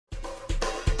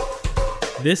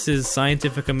This is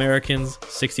Scientific American's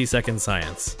 60-Second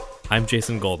Science. I'm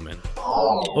Jason Goldman.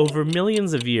 Over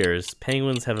millions of years,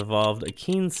 penguins have evolved a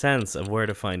keen sense of where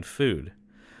to find food.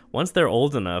 Once they're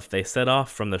old enough, they set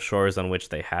off from the shores on which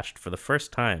they hatched for the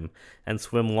first time and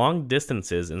swim long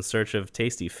distances in search of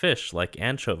tasty fish like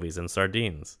anchovies and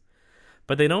sardines.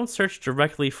 But they don't search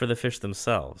directly for the fish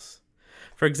themselves.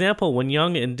 For example, when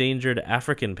young endangered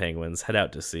African penguins head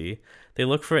out to sea, they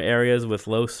look for areas with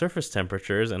low surface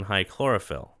temperatures and high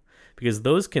chlorophyll, because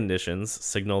those conditions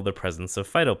signal the presence of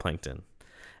phytoplankton.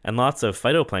 And lots of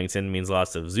phytoplankton means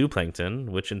lots of zooplankton,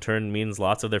 which in turn means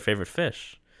lots of their favorite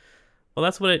fish. Well,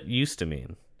 that's what it used to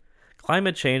mean.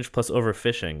 Climate change plus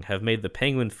overfishing have made the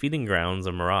penguin feeding grounds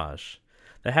a mirage.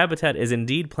 The habitat is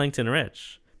indeed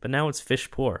plankton-rich, but now it's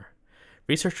fish-poor.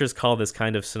 Researchers call this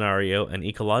kind of scenario an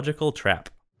ecological trap.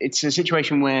 It's a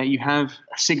situation where you have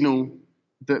a signal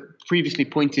that previously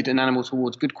pointed an animal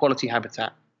towards good quality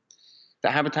habitat.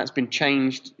 That habitat's been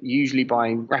changed usually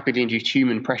by rapidly induced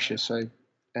human pressure, so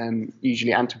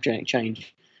usually anthropogenic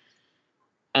change.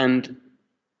 And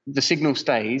the signal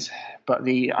stays, but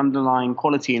the underlying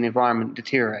quality and environment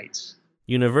deteriorates.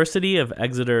 University of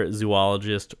Exeter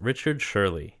zoologist Richard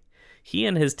Shirley. He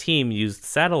and his team used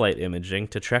satellite imaging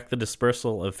to track the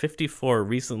dispersal of 54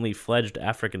 recently fledged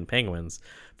African penguins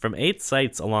from 8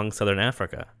 sites along southern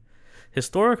Africa.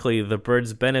 Historically, the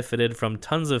birds benefited from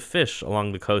tons of fish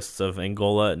along the coasts of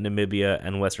Angola, Namibia,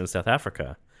 and western South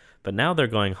Africa, but now they're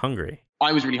going hungry.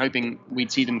 I was really hoping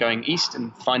we'd see them going east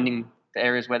and finding the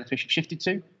areas where the fish had shifted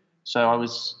to, so I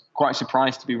was quite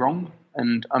surprised to be wrong,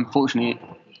 and unfortunately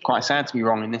quite sad to be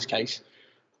wrong in this case,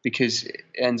 because it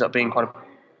ends up being quite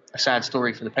a sad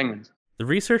story for the penguins. The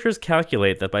researchers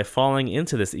calculate that by falling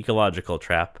into this ecological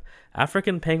trap,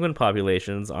 African penguin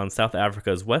populations on South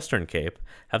Africa's Western Cape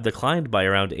have declined by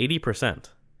around 80%.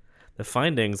 The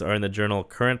findings are in the journal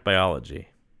Current Biology.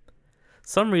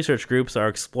 Some research groups are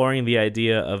exploring the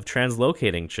idea of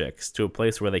translocating chicks to a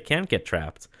place where they can't get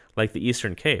trapped, like the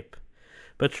Eastern Cape.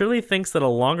 But Shirley thinks that a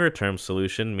longer-term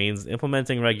solution means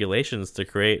implementing regulations to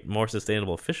create more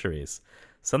sustainable fisheries,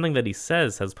 something that he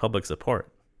says has public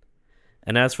support.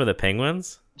 And as for the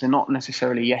penguins? They're not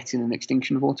necessarily yet in an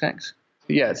extinction vortex.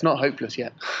 But yeah, it's not hopeless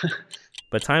yet.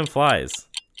 But time flies,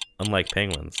 unlike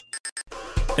penguins.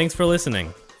 Thanks for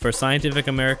listening. For Scientific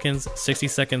American's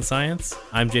 60-Second Science,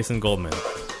 I'm Jason Goldman.